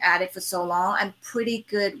I've been at it for so long, I'm pretty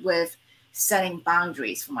good with setting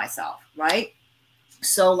boundaries for myself, right?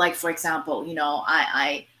 So like, for example,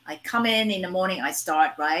 I come in the morning, I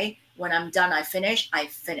start, right? When I'm done, I finish,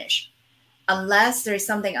 unless there's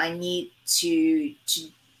something I need to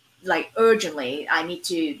like urgently I need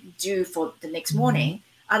to do for the next morning.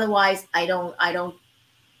 Otherwise, I don't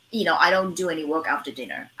do any work after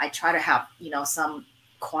dinner. I try to have, some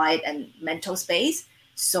quiet and mental space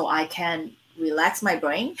so I can relax my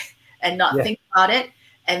brain and not Yeah. think about it.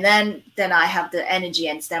 And then I have the energy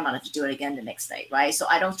and stamina to do it again the next day, right? So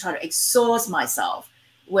I don't try to exhaust myself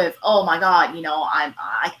with, oh my God,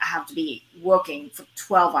 I have to be working for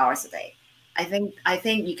 12 hours a day. I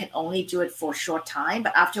think you can only do it for a short time,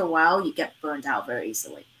 but after a while you get burned out very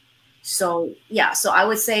easily. So yeah, so I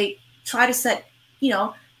would say try to set,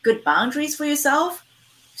 good boundaries for yourself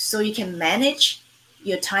so you can manage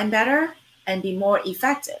your time better and be more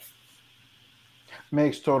effective.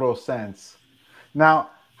 Makes total sense. Now,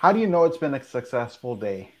 how do you know it's been a successful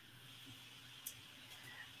day?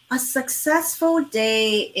 A successful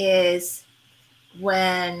day is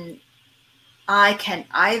when I can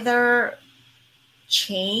either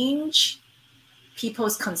change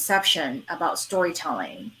people's conception about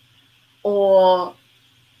storytelling or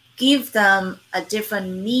give them a different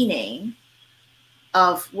meaning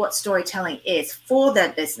of what storytelling is for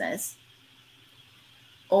their business,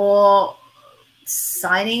 or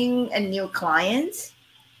signing a new client,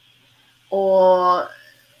 or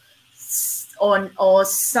or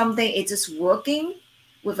something is just working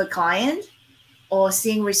with a client, or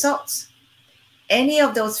seeing results. Any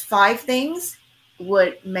of those five things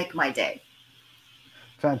would make my day.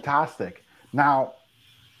 Fantastic. Now,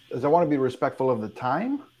 as I want to be respectful of the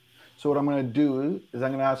time, so what I'm going to do is I'm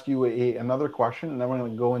going to ask you another question, and then we're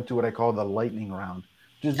going to go into what I call the lightning round,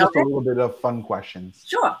 just a Okay, little bit of fun questions.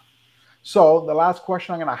 sure. So the last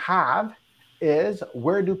question I'm going to have is,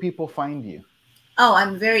 where do people find you? Oh,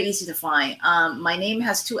 I'm very easy to find. My name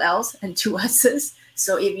has two L's and two S's.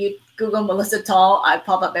 So if you Google Mellissa Tong, I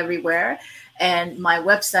pop up everywhere. And my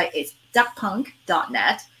website is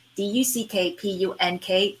duckpunk.net,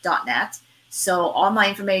 duckpunk.net. So all my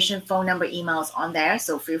information, phone number, emails on there.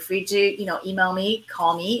 So feel free to, email me,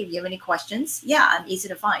 call me if you have any questions. Yeah, I'm easy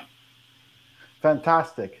to find.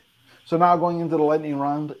 Fantastic. So now going into the lightning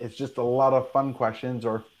round, it's just a lot of fun questions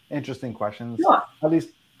or interesting questions. Sure. At least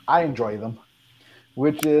I enjoy them.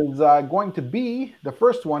 which is going to be the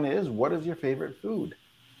first one is what is your favorite food?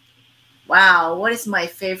 Wow, what is my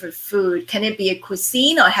favorite food? Can it be a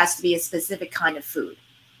cuisine or it has to be a specific kind of food?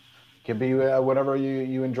 Can be whatever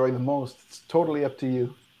you enjoy the most. It's totally up to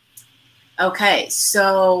you. Okay,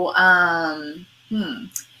 so I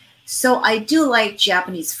do like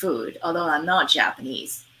Japanese food, although I'm not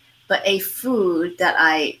Japanese. But a food that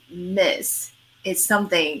I miss is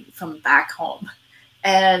something from back home,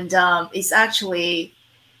 and it's actually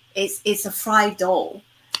it's a fried dough,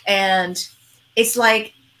 and it's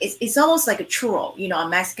like it's almost like a churro, a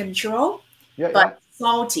Mexican churro, Yeah, but yeah.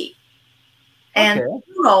 salty. And Okay.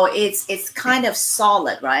 churro, it's kind of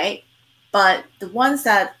solid, right? But the ones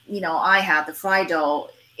that I have, the fried dough,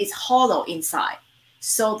 is hollow inside,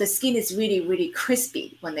 so the skin is really really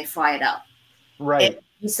crispy when they fry it up. And Right.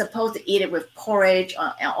 you're supposed to eat it with porridge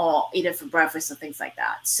or eat it for breakfast or things like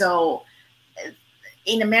that. So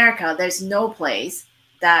in America, there's no place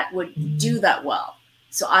that would do that well.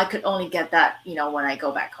 So I could only get that, when I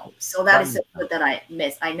go back home. So that That is the makes sense. food that I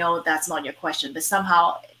miss. I know that's not your question, but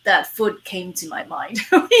somehow that food came to my mind.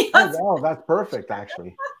 Oh, Yes. wow, that's perfect,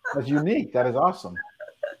 actually. That's unique. That is awesome.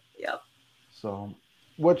 Yep. So,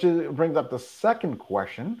 brings up the second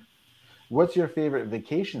question. What's your favorite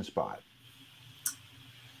vacation spot?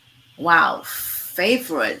 Wow.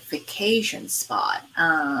 Favorite vacation spot.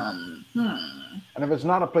 And if it's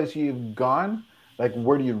not a place you've gone, like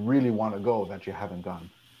where do you really want to go that you haven't gone?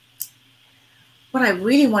 What I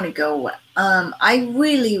really want to go, I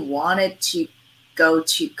really wanted to go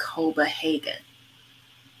to Copenhagen.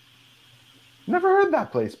 Never heard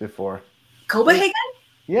that place before. Wait, Copenhagen?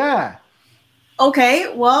 yeah.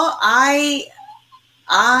 Okay, well, I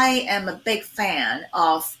am a big fan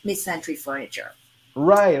of mid-century furniture.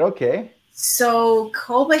 Right. Okay. So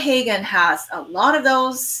Copenhagen has a lot of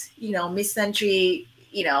those, mid-century,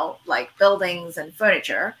 like buildings and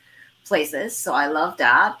furniture places. So I love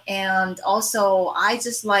that. And also I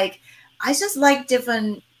just like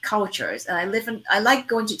different cultures, and I like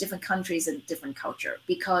going to different countries and different culture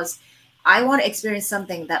because I want to experience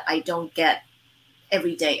something that I don't get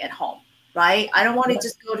every day at home, right? I don't want to Right.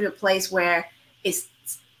 just go to a place where it's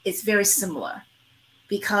it's very similar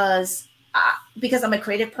because because I'm a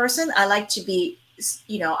creative person. I like to be,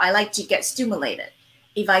 I like to get stimulated.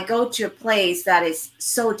 If I go to a place that is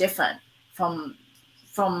so different from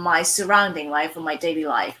my surrounding life, from my daily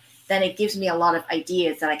life, then it gives me a lot of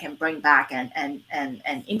ideas that I can bring back and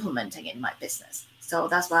implementing in my business. So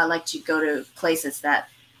that's why I like to go to places that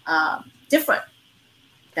different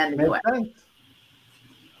than the Makes US. sense.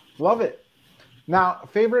 Love it. Now,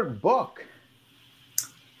 favorite book?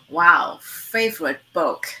 Wow, favorite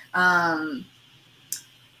book.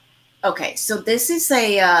 Okay, so this is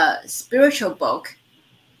a spiritual book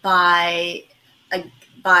by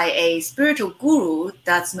a spiritual guru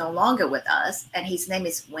that's no longer with us, and his name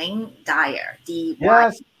is Wayne Dyer. DY.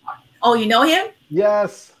 Yes. Oh, you know him?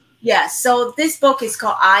 Yes. Yeah. So this book is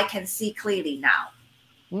called "I Can See Clearly Now."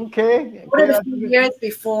 Okay. Wrote Okay. it a few years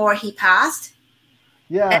before he passed,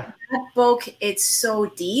 and Yeah. that book it's so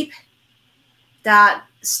deep that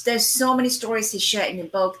there's so many stories he shared in the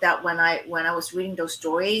book that when I was reading those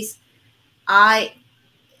stories, I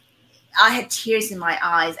I had tears in my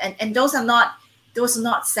eyes, and those are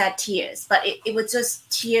not sad tears, but it was just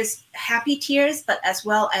tears, happy tears, but as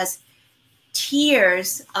well as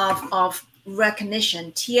tears of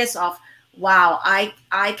recognition, tears of wow,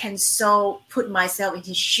 I can so put myself in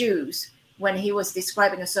his shoes when he was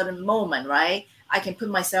describing a certain moment, right? I can put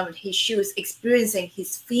myself in his shoes, experiencing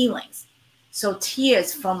his feelings. So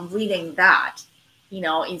tears from reading that,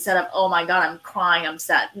 instead of oh my god, I'm crying, I'm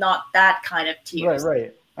sad, not that kind of Right. tears.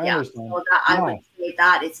 Right. I Yeah, understand. so that I would Yeah. say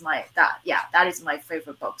that is my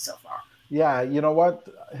favorite book so far. Yeah, you know what?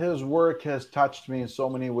 His work has touched me in so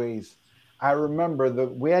many ways. I remember the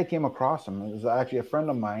way I came across him. It was actually a friend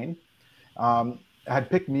of mine had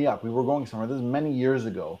picked me up. We were going somewhere. This is many years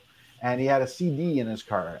ago, and he had a CD in his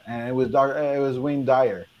car, and it was Wayne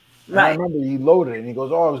Dyer. And I Right. remember he loaded it, and he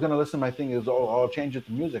goes, "Oh, I was going to listen to my thing." He goes, "Oh, I'll change it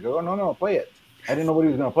to music." I go, "No, no, play it." I didn't know what he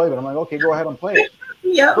was going to play, but I'm like, "Okay, go ahead and play it."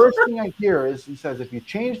 Yep. First thing I hear is he says, "If you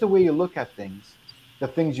change the way you look at things, the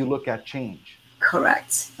things you look at change."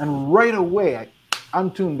 Correct. And right away,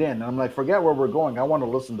 I'm tuned in, and I'm like, forget where we're going. I want to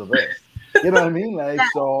listen to this. You know what I mean? Like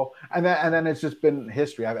so, and then it's just been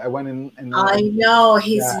history. I went in and I know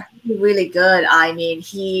he's yeah, really, really good. I mean,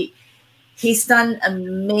 he's done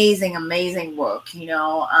amazing, amazing work,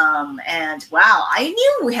 and wow, I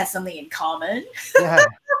knew we had something in common. yeah,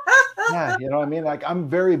 yeah. You know what I mean? Like I'm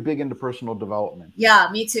very big into personal development, Yeah,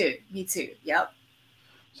 me too. Me too. Yep.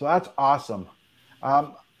 so that's awesome.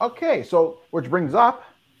 Okay, so which brings up,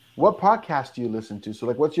 What podcast do you listen to? So,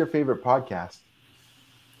 like, what's your favorite podcast?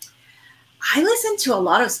 I listen to a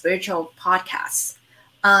lot of spiritual podcasts.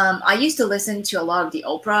 I used to listen to a lot of the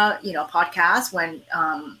Oprah, podcasts when,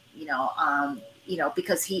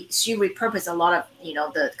 because she repurposed a lot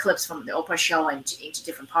of, the clips from the Oprah show into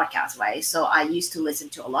different podcasts, right? So I used to listen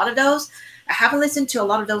to a lot of those. I haven't listened to a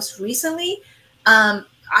lot of those recently. I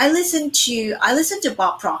listen to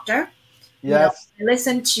Bob Proctor. Yes. I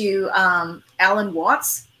listen to Alan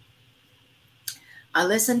Watts. I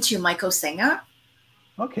listen to Michael Singer.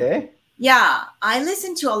 Okay. Yeah, I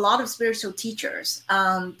listen to a lot of spiritual teachers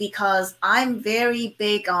because I'm very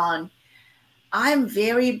big on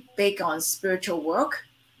spiritual work.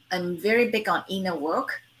 I'm very big on inner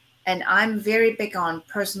work, and I'm very big on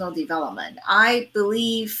personal development. I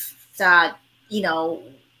believe that you know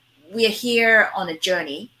we are here on a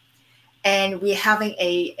journey, and we're having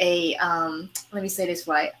a let me say this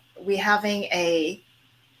right. We're having a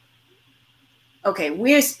okay.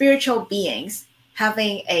 We're spiritual beings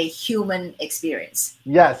having a human experience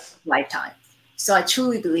Yes. lifetime. So I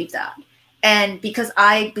truly believe that. And because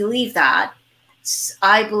I believe that,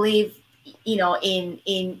 I believe,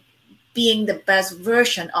 in being the best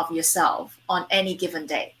version of yourself on any given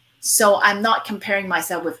day. So I'm not comparing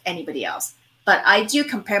myself with anybody else, but I do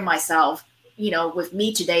compare myself, with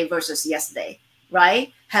me today versus yesterday,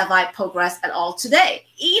 right? Have I progressed at all today?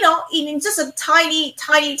 In just a tiny,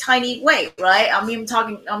 tiny, tiny way, right?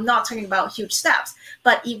 I'm not talking about huge steps,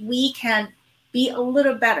 but if we can be a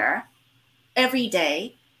little better every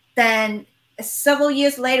day, then several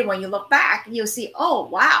years later, when you look back, you'll see, oh,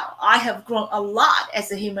 wow, I have grown a lot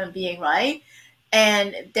as a human being, right?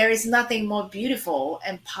 And there is nothing more beautiful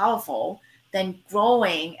and powerful than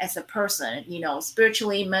growing as a person,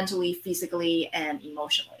 spiritually, mentally, physically, and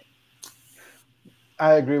emotionally.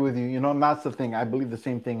 I agree with you. And that's the thing. I believe the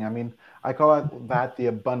same thing. I mean, I call that the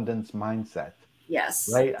abundance mindset, Yes,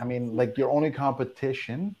 right? I mean, like your only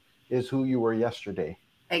competition is who you were yesterday.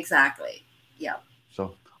 exactly. Yeah,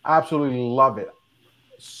 So, I absolutely love it.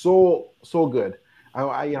 So good. I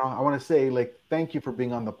want to say like thank you for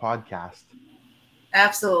being on the podcast.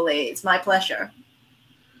 absolutely. It's my pleasure.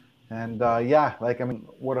 And yeah, like I mean,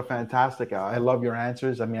 what a fantastic! I love your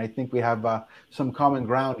answers. I mean, I think we have some common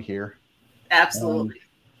ground here, and Absolutely.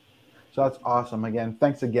 so that's awesome. Again,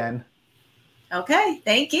 thanks again. Okay,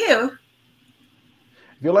 thank you.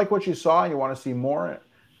 If you like what you saw and you want to see more,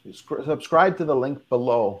 subscribe to the link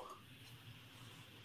below.